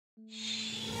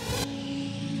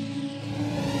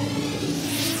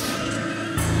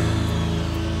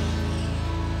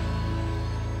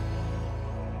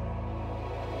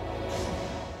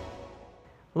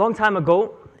A long time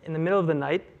ago, in the middle of the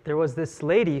night, there was this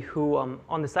lady who,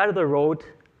 on the side of the road,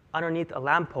 underneath a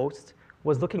lamppost,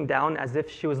 was looking down as if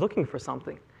she was looking for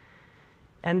something.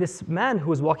 And this man who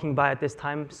was walking by at this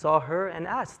time saw her and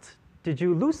asked, "Did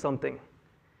you lose something?"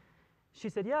 She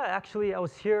said, "Yeah, actually, I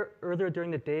was here earlier during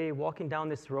the day walking down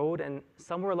this road, and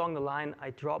somewhere along the line, I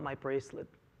dropped my bracelet."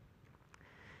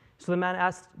 So the man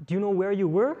asked, "Do you know where you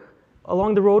were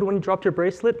along the road when you dropped your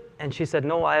bracelet?" And she said,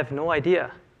 "No, I have no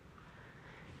idea."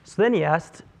 So then he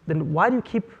asked, "Then why do you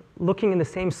keep looking in the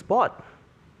same spot?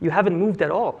 You haven't moved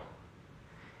at all."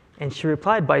 And she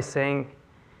replied by saying,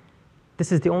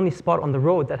 "This is the only spot on the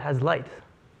road that has light."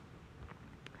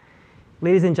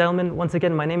 Ladies and gentlemen, once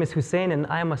again, my name is Hussein, and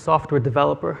I am a software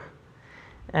developer.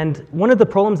 And one of the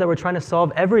problems that we're trying to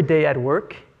solve every day at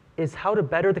work is how to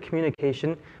better the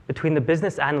communication between the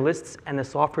business analysts and the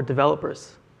software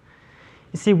developers.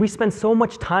 You see, we spend so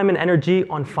much time and energy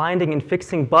on finding and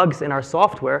fixing bugs in our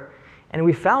software, and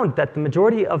we found that the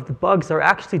majority of the bugs are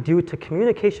actually due to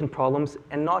communication problems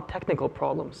and not technical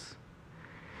problems.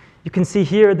 You can see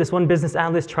here this one business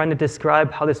analyst trying to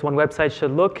describe how this one website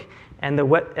should look, and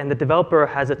the developer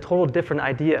has a total different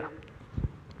idea.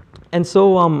 And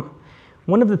so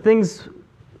one of the things,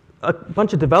 a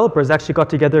bunch of developers actually got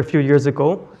together a few years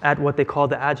ago at what they call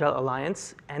the Agile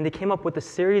Alliance, and they came up with a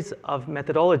series of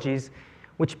methodologies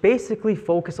which basically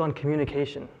focus on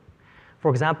communication. For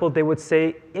example, they would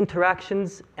say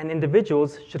interactions and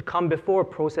individuals should come before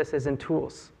processes and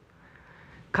tools.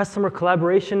 Customer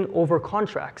collaboration over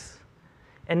contracts,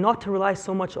 and not to rely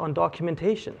so much on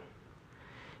documentation.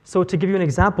 So to give you an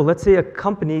example, let's say a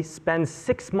company spends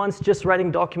 6 months just writing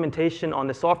documentation on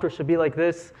the software should be like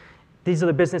this. These are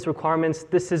the business requirements.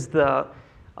 This is the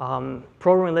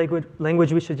programming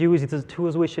language we should use. These are the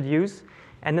tools we should use.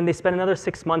 And then they spend another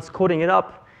 6 months coding it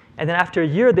up. And then after a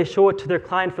year, they show it to their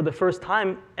client for the first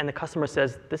time, and the customer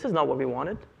says, "This is not what we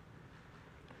wanted."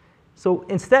 So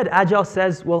instead, Agile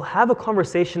says, well, have a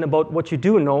conversation about what you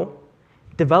do know,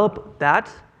 develop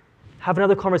that, have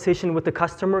another conversation with the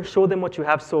customer, show them what you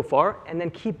have so far, and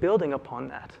then keep building upon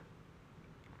that.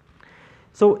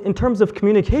 So in terms of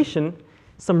communication,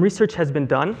 some research has been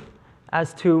done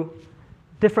as to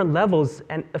different levels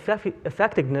and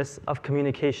effectiveness of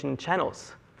communication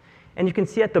channels. And you can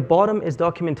see at the bottom is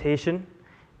documentation,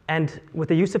 and with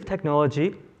the use of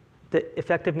technology, the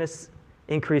effectiveness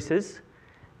increases,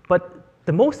 but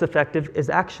the most effective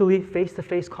is actually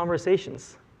face-to-face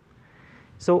conversations.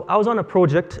 So I was on a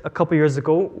project a couple years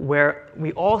ago where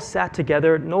we all sat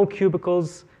together, no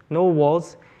cubicles, no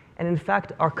walls, and in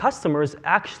fact, our customers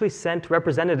actually sent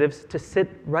representatives to sit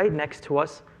right next to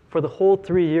us for the whole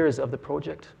 3 years of the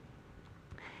project.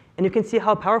 And you can see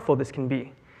how powerful this can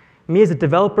be. Me as a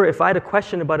developer, if I had a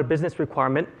question about a business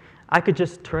requirement, I could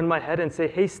just turn my head and say,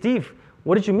 "Hey, Steve,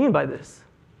 what did you mean by this?"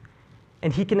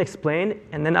 And he can explain,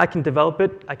 and then I can develop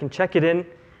it, I can check it in,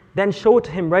 then show it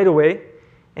to him right away,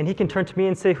 and he can turn to me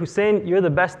and say, "Hussein, you're the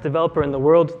best developer in the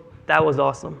world. That was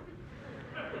awesome."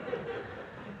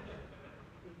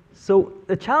 So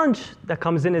the challenge that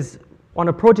comes in is, on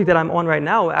a project that I'm on right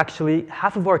now, actually,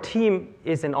 half of our team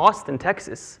is in Austin,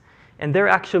 Texas. And they're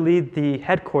actually the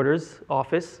headquarters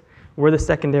office. We're the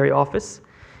secondary office.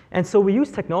 And so we use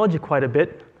technology quite a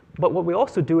bit. But what we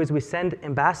also do is we send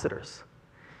ambassadors.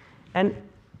 And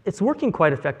it's working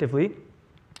quite effectively.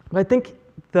 But I think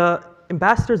the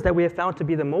ambassadors that we have found to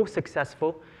be the most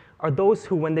successful are those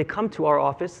who, when they come to our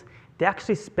office, they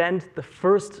actually spend the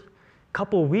first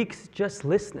couple weeks just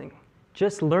listening,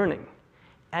 just learning,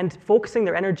 and focusing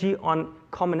their energy on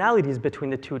commonalities between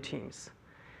the two teams.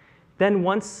 Then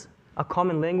once a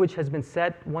common language has been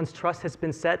set, once trust has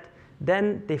been set,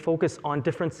 then they focus on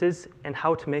differences and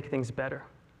how to make things better.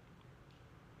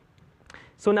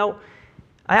 So now,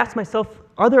 I asked myself,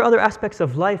 are there other aspects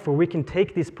of life where we can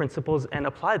take these principles and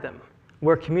apply them,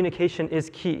 where communication is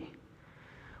key?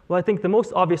 Well, I think the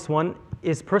most obvious one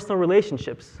is personal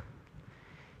relationships.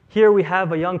 Here we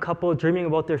have a young couple dreaming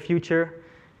about their future.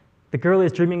 The girl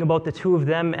is dreaming about the two of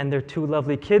them and their 2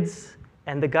 lovely kids,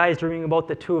 and the guy is dreaming about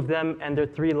the 2 of them and their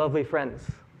 3 lovely friends.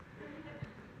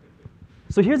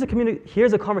 So here's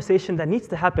a conversation that needs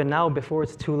to happen now before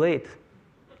it's too late.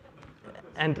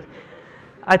 And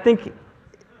I think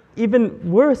even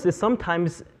worse is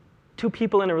sometimes 2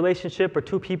 people in a relationship or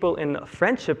 2 people in a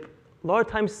friendship, a lot of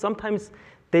times, sometimes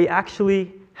they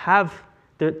actually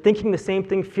they're thinking the same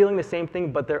thing, feeling the same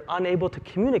thing, but they're unable to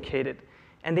communicate it.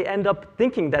 And they end up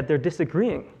thinking that they're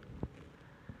disagreeing.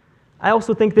 I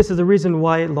also think this is a reason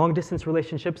why long-distance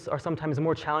relationships are sometimes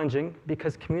more challenging,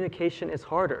 because communication is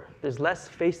harder. There's less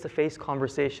face-to-face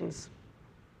conversations.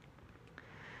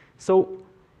 So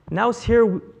Now it's here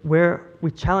where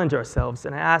we challenge ourselves,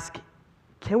 and I ask,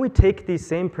 can we take these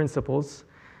same principles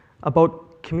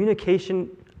about communication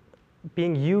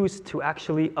being used to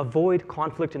actually avoid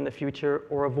conflict in the future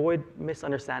or avoid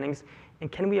misunderstandings,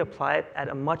 and can we apply it at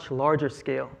a much larger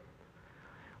scale?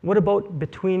 What about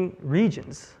between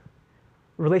regions,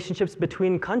 relationships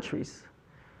between countries,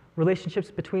 relationships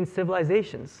between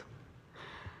civilizations?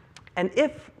 And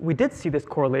if we did see this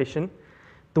correlation,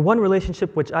 the one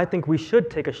relationship which I think we should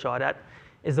take a shot at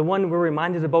is the one we're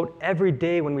reminded about every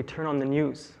day when we turn on the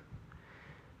news.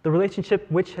 The relationship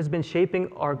which has been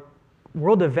shaping our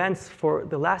world events for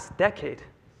the last decade.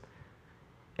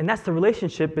 And that's the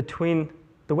relationship between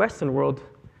the Western world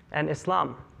and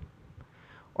Islam,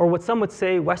 or what some would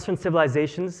say Western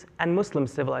civilizations and Muslim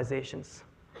civilizations.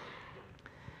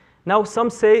 Now, some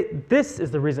say this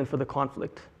is the reason for the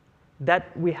conflict,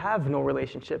 that we have no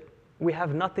relationship, we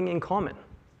have nothing in common.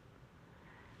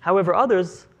 However,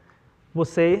 others will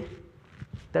say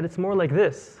that it's more like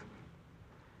this,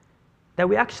 that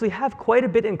we actually have quite a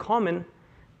bit in common.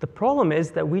 The problem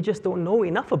is that we just don't know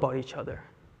enough about each other.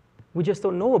 We just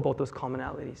don't know about those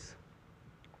commonalities.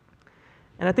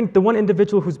 And I think the one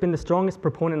individual who's been the strongest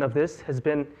proponent of this has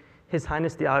been His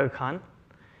Highness the Aga Khan,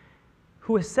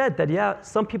 who has said that, yeah,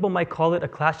 some people might call it a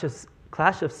clash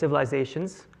of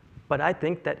civilizations, but I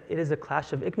think that it is a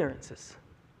clash of ignorances.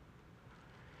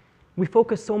 We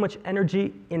focus so much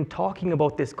energy in talking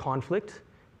about this conflict,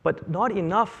 but not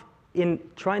enough in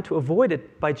trying to avoid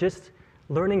it by just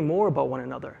learning more about one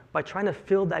another, by trying to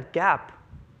fill that gap.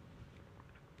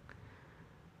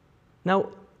 Now,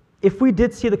 if we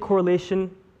did see the correlation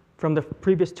from the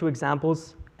previous two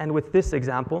examples and with this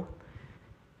example,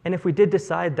 and if we did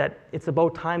decide that it's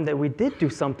about time that we did do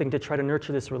something to try to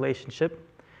nurture this relationship,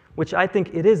 which I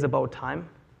think it is about time,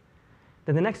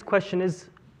 then the next question is,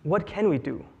 what can we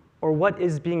do? Or what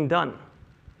is being done?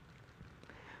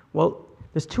 Well,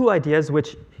 there's two ideas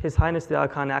which His Highness the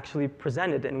Aga Khan actually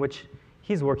presented and which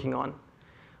he's working on.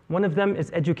 One of them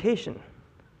is education.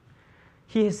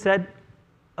 He has said,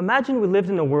 imagine we lived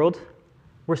in a world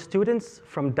where students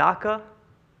from Dhaka,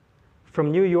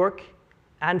 from New York,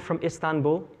 and from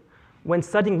Istanbul, when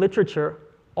studying literature,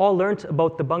 all learned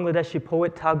about the Bangladeshi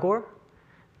poet Tagore,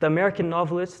 the American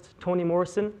novelist Toni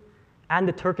Morrison, and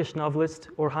the Turkish novelist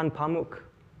Orhan Pamuk.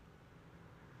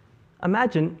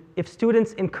 Imagine if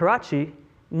students in Karachi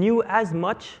knew as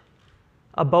much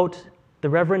about the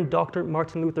Reverend Dr.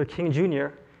 Martin Luther King Jr.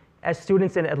 as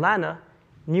students in Atlanta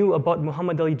knew about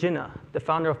Muhammad Ali Jinnah, the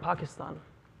founder of Pakistan.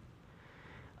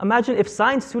 Imagine if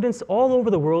science students all over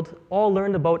the world all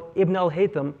learned about Ibn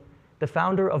al-Haytham, the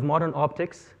founder of modern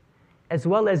optics, as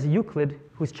well as Euclid,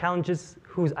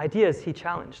 whose ideas he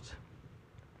challenged.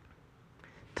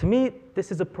 To me,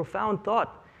 this is a profound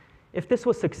thought. If this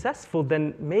was successful,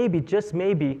 then maybe, just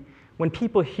maybe, when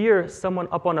people hear someone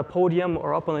up on a podium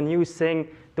or up on the news saying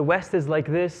the West is like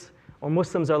this or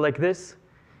Muslims are like this,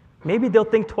 maybe they'll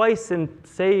think twice and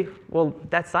say, well,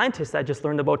 that scientist I just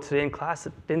learned about today in class,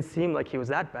 it didn't seem like he was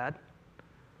that bad.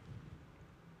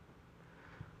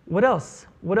 What else?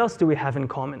 What else do we have in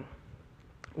common?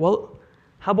 Well,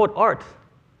 how about art?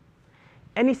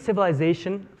 Any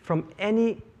civilization from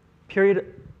any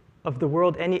period of the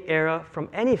world, any era, from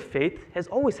any faith, has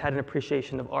always had an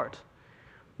appreciation of art.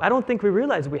 I don't think we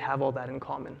realize we have all that in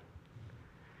common.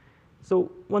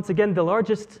 So once again, the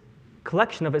largest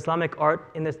collection of Islamic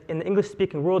art in the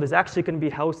English-speaking world is actually going to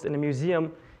be housed in a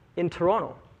museum in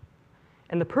Toronto.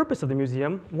 And the purpose of the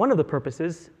museum, one of the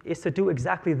purposes, is to do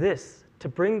exactly this, to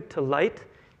bring to light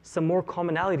some more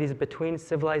commonalities between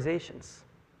civilizations.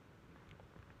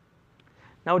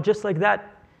 Now, just like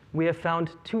that, we have found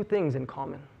two things in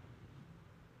common.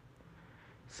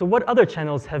 So what other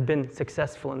channels have been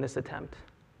successful in this attempt?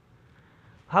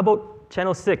 How about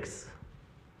Channel 6?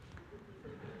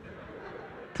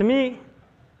 To me,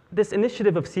 this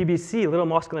initiative of CBC, Little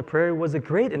Mosque on the Prairie, was a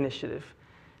great initiative.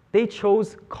 They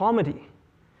chose comedy.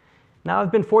 Now,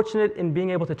 I've been fortunate in being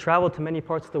able to travel to many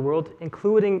parts of the world,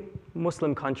 including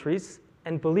Muslim countries,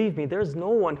 and believe me, there's no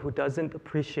one who doesn't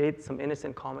appreciate some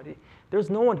innocent comedy. There's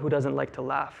no one who doesn't like to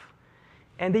laugh.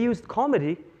 And they used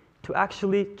comedy to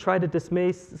actually try to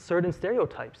dismiss certain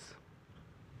stereotypes.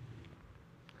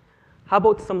 How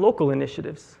about some local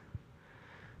initiatives?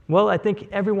 Well, I think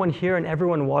everyone here and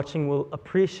everyone watching will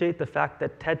appreciate the fact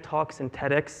that TED Talks and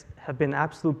TEDx have been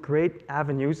absolute great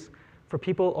avenues for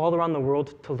people all around the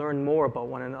world to learn more about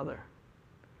one another.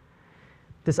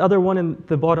 This other one in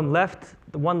the bottom left,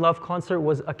 the One Love concert,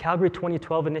 was a Calgary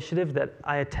 2012 initiative that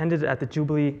I attended at the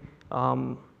Jubilee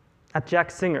at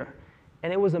Jack Singer.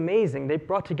 And it was amazing. They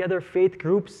brought together faith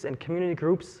groups and community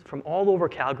groups from all over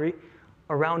Calgary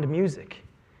around music.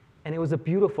 and it was a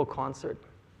beautiful concert.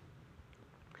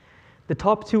 The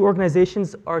top two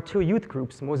organizations are two youth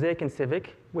groups, Mosaic and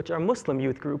Civic, which are Muslim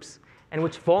youth groups, and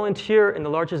which volunteer in the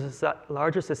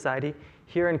larger society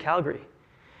here in Calgary.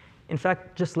 In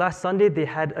fact, just last Sunday, they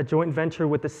had a joint venture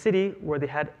with the city where they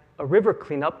had a river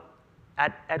cleanup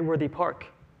at Edworthy Park.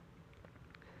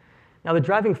 Now, the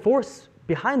driving force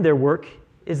behind their work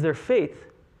is their faith,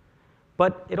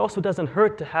 but it also doesn't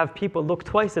hurt to have people look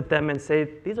twice at them and say,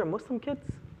 these are Muslim kids?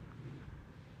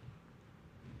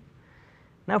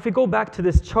 Now, if we go back to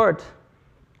this chart,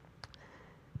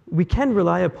 we can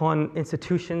rely upon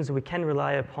institutions, we can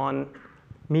rely upon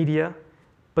media,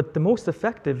 but the most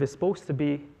effective is supposed to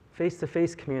be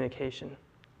face-to-face communication.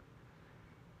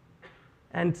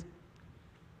 And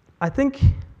I think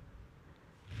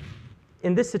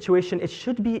in this situation, it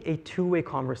should be a two-way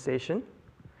conversation,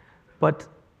 but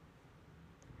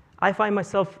I find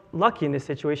myself lucky in this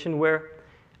situation where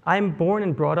I'm born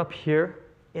and brought up here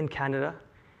in Canada,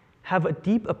 have a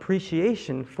deep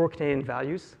appreciation for Canadian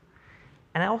values,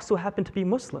 and I also happen to be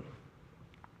Muslim.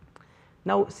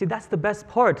 Now, see, that's the best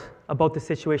part about the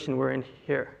situation we're in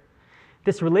here.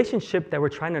 This relationship that we're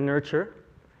trying to nurture,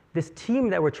 this team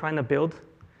that we're trying to build,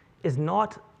 is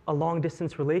not a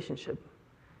long-distance relationship.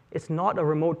 It's not a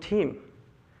remote team.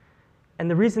 And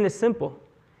the reason is simple.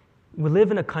 We live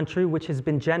in a country which has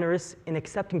been generous in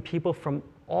accepting people from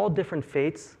all different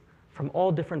faiths, from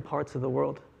all different parts of the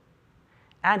world,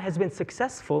 and has been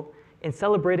successful in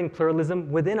celebrating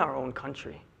pluralism within our own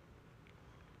country.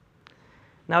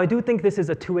 Now, I do think this is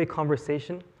a two-way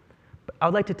conversation, but I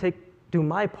would like to do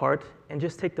my part and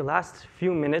just take the last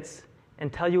few minutes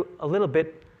and tell you a little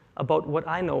bit about what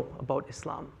I know about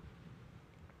Islam.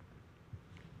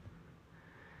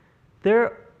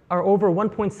 There are over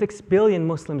 1.6 billion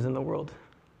Muslims in the world,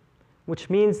 which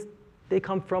means they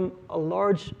come from a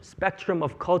large spectrum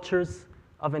of cultures,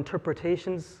 of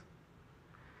interpretations.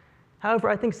 However,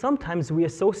 I think sometimes we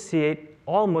associate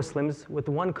all Muslims with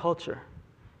one culture.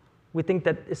 We think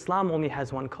that Islam only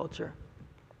has one culture.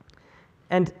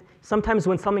 And sometimes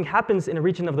when something happens in a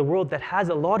region of the world that has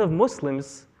a lot of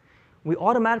Muslims, we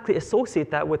automatically associate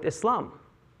that with Islam.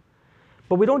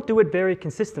 But we don't do it very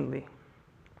consistently.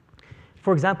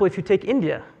 For example, if you take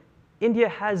India, India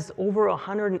has over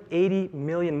 180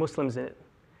 million Muslims in it,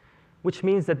 which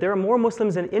means that there are more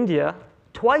Muslims in India,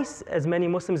 twice as many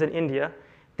Muslims in India,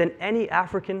 than any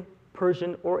African,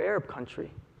 Persian, or Arab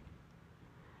country.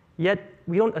 Yet,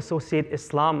 we don't associate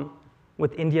Islam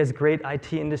with India's great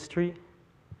IT industry,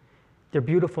 their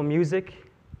beautiful music,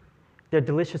 their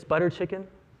delicious butter chicken.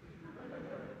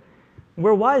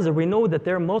 We're wiser. We know that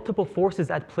there are multiple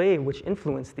forces at play which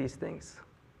influence these things.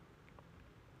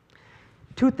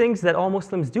 Two things that all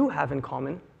Muslims do have in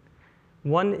common.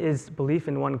 One is belief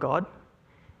in one God,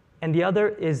 and the other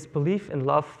is belief and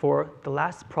love for the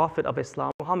last prophet of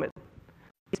Islam, Muhammad.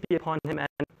 Peace be upon him.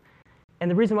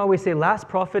 And the reason why we say last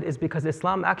prophet is because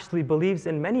Islam actually believes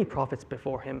in many prophets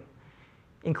before him,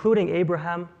 including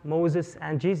Abraham, Moses,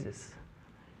 and Jesus.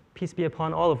 Peace be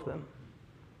upon all of them.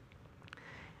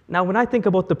 Now, when I think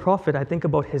about the prophet, I think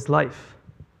about his life.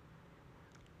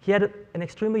 He had an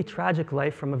extremely tragic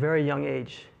life from a very young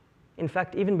age. In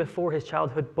fact, even before his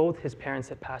childhood, both his parents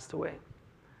had passed away.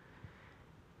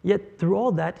 Yet, through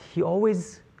all that, he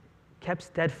always kept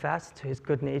steadfast to his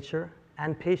good nature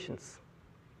and patience.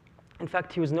 In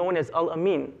fact, he was known as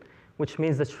Al-Amin, which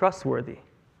means the trustworthy.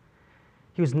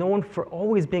 He was known for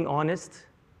always being honest,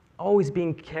 always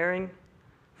being caring,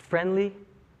 friendly,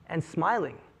 and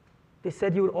smiling. They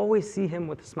said you would always see him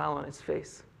with a smile on his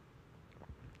face.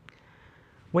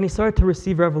 When he started to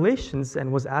receive revelations and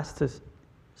was asked to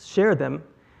share them,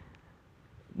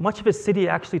 much of his city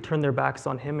actually turned their backs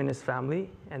on him and his family,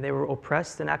 and they were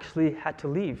oppressed and actually had to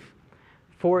leave,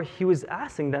 for he was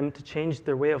asking them to change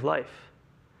their way of life.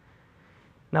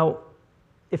 Now,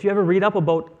 if you ever read up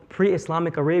about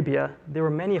pre-Islamic Arabia, there were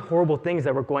many horrible things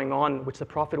that were going on which the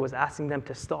Prophet was asking them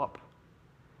to stop.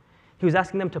 He was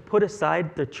asking them to put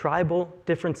aside their tribal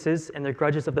differences and their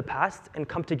grudges of the past and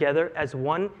come together as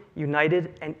one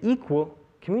united and equal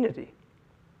community.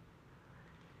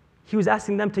 He was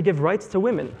asking them to give rights to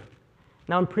women.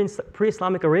 Now, in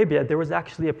pre-Islamic Arabia, there was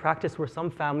actually a practice where some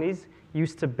families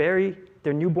used to bury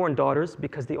their newborn daughters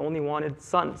because they only wanted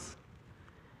sons.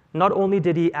 Not only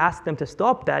did he ask them to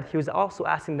stop that, he was also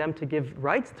asking them to give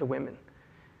rights to women.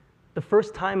 The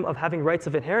first time of having rights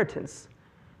of inheritance,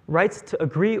 rights to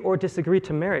agree or disagree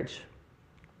to marriage.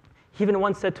 He even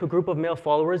once said to a group of male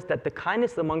followers that the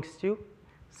greatest amongst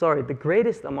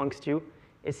you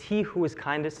is he who is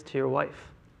kindest to your wife.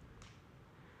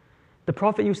 The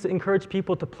Prophet used to encourage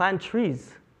people to plant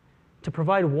trees, to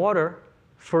provide water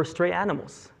for stray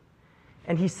animals.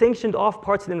 And he sanctioned off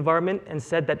parts of the environment and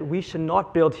said that we should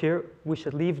not build here, we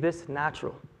should leave this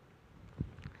natural.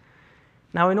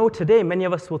 Now I know today many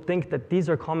of us will think that these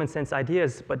are common sense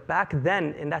ideas, but back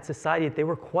then in that society they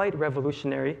were quite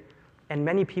revolutionary and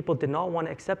many people did not want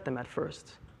to accept them at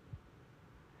first.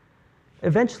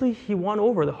 Eventually he won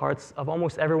over the hearts of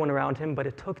almost everyone around him, but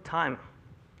it took time.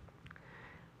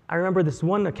 I remember this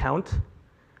one account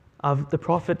of the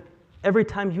Prophet. Every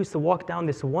time he used to walk down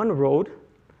this one road,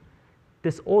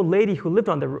 this old lady who lived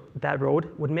on that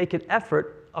road would make an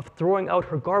effort of throwing out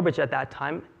her garbage at that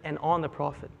time and on the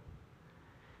Prophet.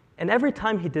 And every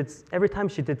time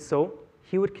she did so,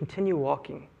 he would continue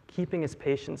walking, keeping his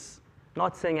patience,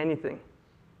 not saying anything.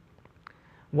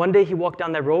 One day he walked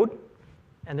down that road,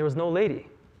 and there was no lady.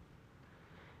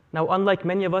 Now, unlike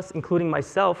many of us, including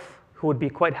myself, who would be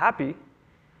quite happy,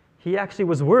 he actually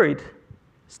was worried,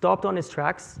 stopped on his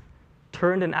tracks,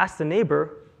 turned and asked the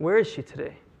neighbor, "Where is she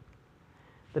today?"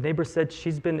 The neighbor said,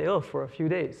 "She's been ill for a few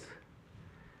days."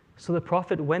 So the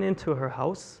Prophet went into her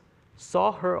house,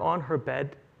 saw her on her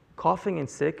bed, coughing and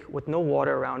sick, with no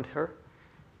water around her,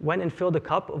 went and filled a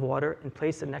cup of water and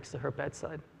placed it next to her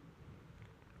bedside.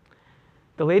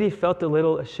 The lady felt a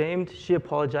little ashamed, she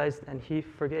apologized, and he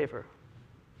forgave her.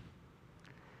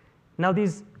 Now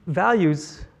these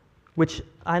values, which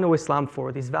I know Islam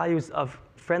for, these values of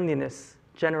friendliness,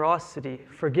 generosity,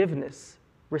 forgiveness,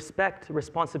 respect,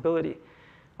 responsibility,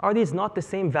 are these not the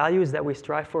same values that we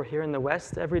strive for here in the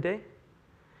West every day?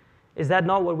 Is that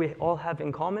not what we all have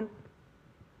in common?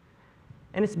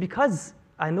 And it's because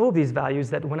I know these values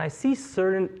that when I see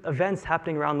certain events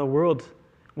happening around the world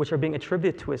which are being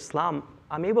attributed to Islam,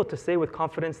 I'm able to say with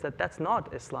confidence that that's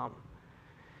not Islam.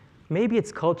 Maybe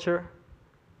it's culture,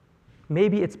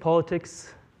 maybe it's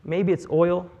politics, maybe it's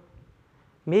oil,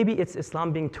 maybe it's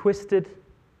Islam being twisted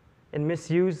and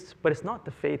misused, but it's not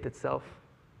the faith itself.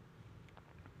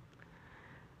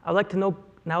 I'd like to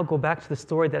now go back to the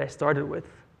story that I started with.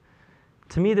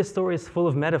 To me, this story is full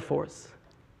of metaphors.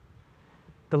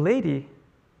 The lady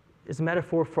is a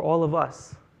metaphor for all of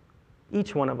us,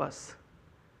 each one of us.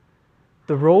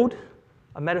 The road,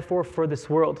 a metaphor for this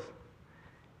world.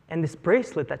 And this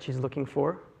bracelet that she's looking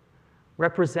for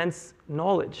represents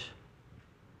knowledge.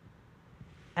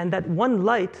 And that one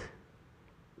light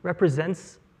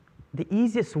represents the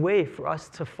easiest way for us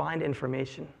to find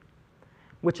information,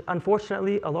 which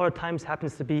unfortunately a lot of times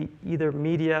happens to be either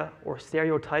media or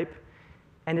stereotype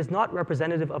and is not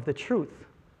representative of the truth.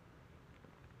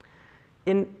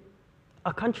 In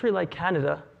a country like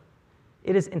Canada,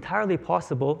 it is entirely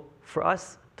possible for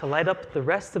us to light up the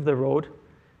rest of the road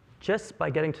just by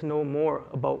getting to know more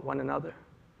about one another.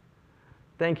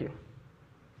 Thank you.